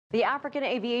The African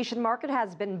aviation market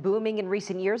has been booming in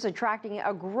recent years, attracting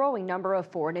a growing number of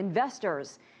foreign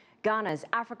investors. Ghana's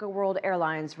Africa World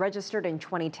Airlines, registered in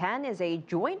 2010, is a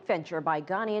joint venture by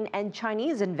Ghanaian and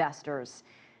Chinese investors.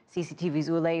 CCTV's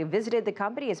Ulay visited the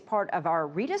company as part of our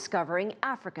Rediscovering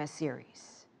Africa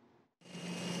series.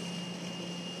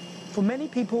 For many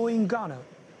people in Ghana,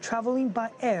 traveling by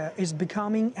air is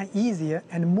becoming an easier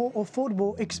and more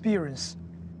affordable experience.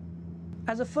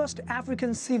 As the first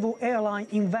African civil airline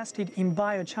invested in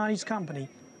by a Chinese company,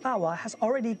 AWA has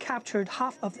already captured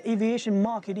half of the aviation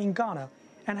market in Ghana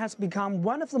and has become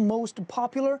one of the most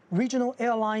popular regional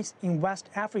airlines in West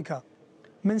Africa.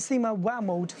 Mensima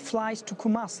Wamode flies to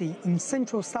Kumasi in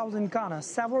central southern Ghana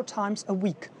several times a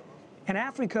week, and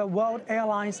Africa World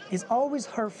Airlines is always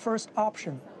her first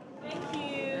option. Thank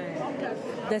you.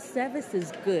 The service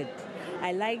is good.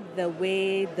 I like the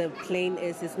way the plane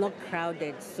is. It's not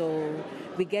crowded, so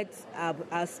we get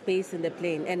our space in the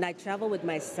plane. And I travel with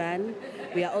my son.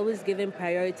 We are always given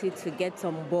priority to get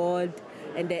on board,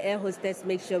 and the air hostess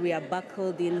makes sure we are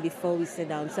buckled in before we sit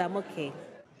down, so I'm okay.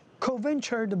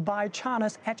 Co-ventured by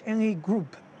China's HNA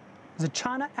Group, the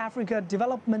China Africa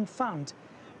Development Fund,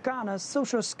 Ghana's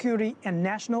Social Security and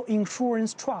National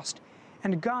Insurance Trust,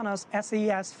 and Ghana's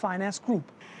SAS Finance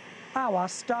Group, AWA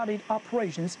started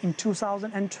operations in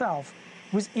 2012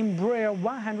 with Embraer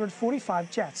 145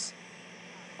 jets.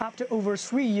 After over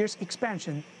 3 years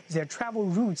expansion, their travel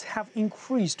routes have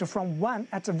increased from 1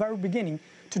 at the very beginning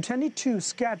to 22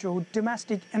 scheduled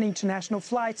domestic and international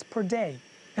flights per day,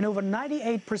 and over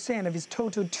 98% of its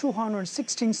total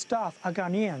 216 staff are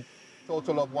Ghanaian.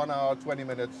 Total of 1 hour, 20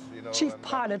 minutes. Chief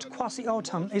pilot Kwasi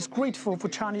Autumn is grateful for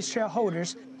Chinese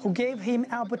shareholders who gave him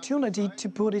an opportunity to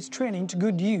put his training to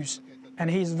good use, and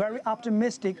he is very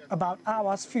optimistic about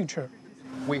AWA's future.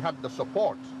 We had the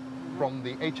support from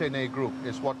the HNA Group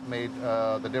is what made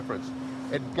the difference.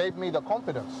 It gave me the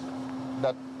confidence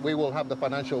that we will have the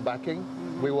financial backing,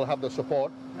 we will have the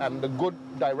support and the good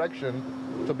direction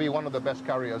to be one of the best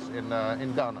carriers in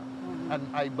Ghana. And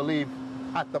I believe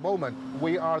at the moment,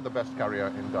 we are the best carrier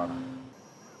in Ghana.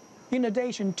 In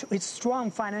addition to its strong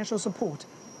financial support,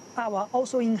 AWA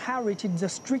also inherited the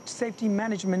strict safety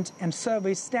management and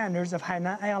service standards of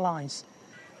Hainan Airlines.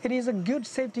 It is a good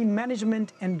safety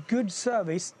management and good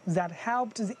service that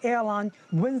helped the airline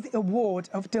win the award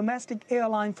of Domestic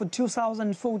Airline for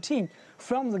 2014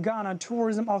 from the Ghana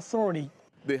Tourism Authority.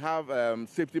 They have a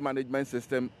safety management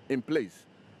system in place,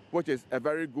 which is a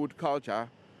very good culture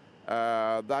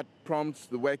that prompts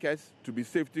the workers to be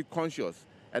safety conscious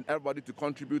and everybody to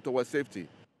contribute towards safety.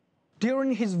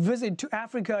 During his visit to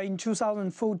Africa in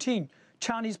 2014,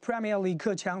 Chinese Premier Li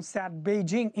Keqiang said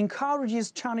Beijing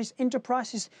encourages Chinese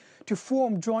enterprises to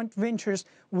form joint ventures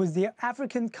with their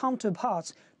African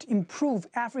counterparts to improve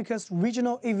Africa's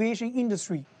regional aviation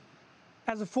industry.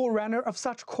 As a forerunner of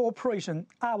such cooperation,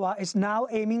 AWA is now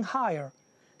aiming higher.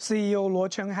 CEO Luo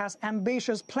Cheng has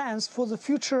ambitious plans for the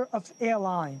future of the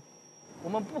airline.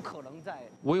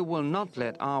 We will not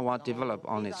let AWA develop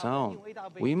on its own.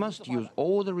 We must use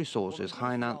all the resources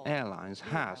Hainan Airlines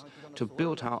has to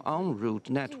build our own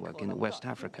route network in West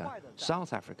Africa,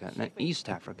 South Africa and East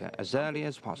Africa as early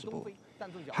as possible.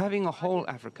 Having a whole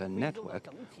Africa network,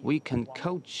 we can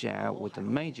co-share with the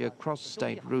major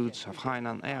cross-state routes of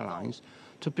Hainan Airlines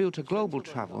to build a global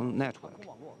travel network.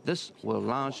 This will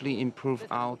largely improve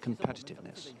our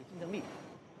competitiveness.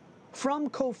 From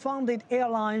co-founded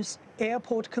airlines,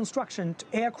 airport construction to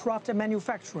aircraft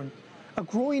manufacturing, a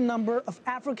growing number of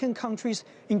African countries,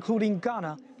 including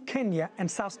Ghana, Kenya and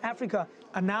South Africa,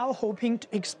 are now hoping to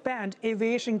expand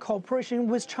aviation cooperation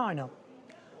with China.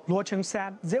 Luo Cheng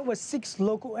said there were 6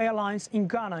 local airlines in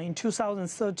Ghana in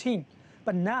 2013,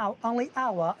 but now only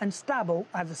AWA and Stable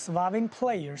are the surviving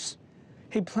players.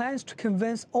 He plans to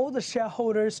convince all the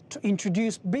shareholders to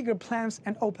introduce bigger plans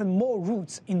and open more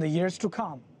routes in the years to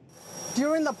come.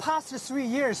 During the past 3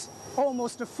 years,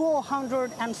 almost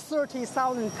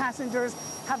 430,000 passengers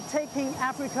have taken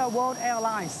Africa World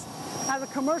Airlines. As the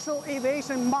commercial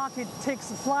aviation market takes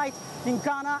flight in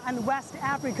Ghana and West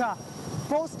Africa,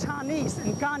 both Chinese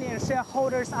and Ghanaian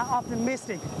shareholders are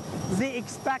optimistic. They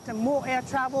expect more air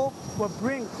travel will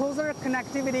bring closer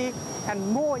connectivity and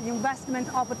more investment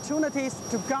opportunities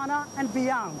to Ghana and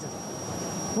beyond.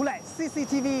 Ulay,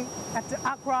 CCTV at the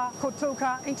Accra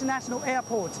Kotoka International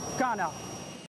Airport, Ghana.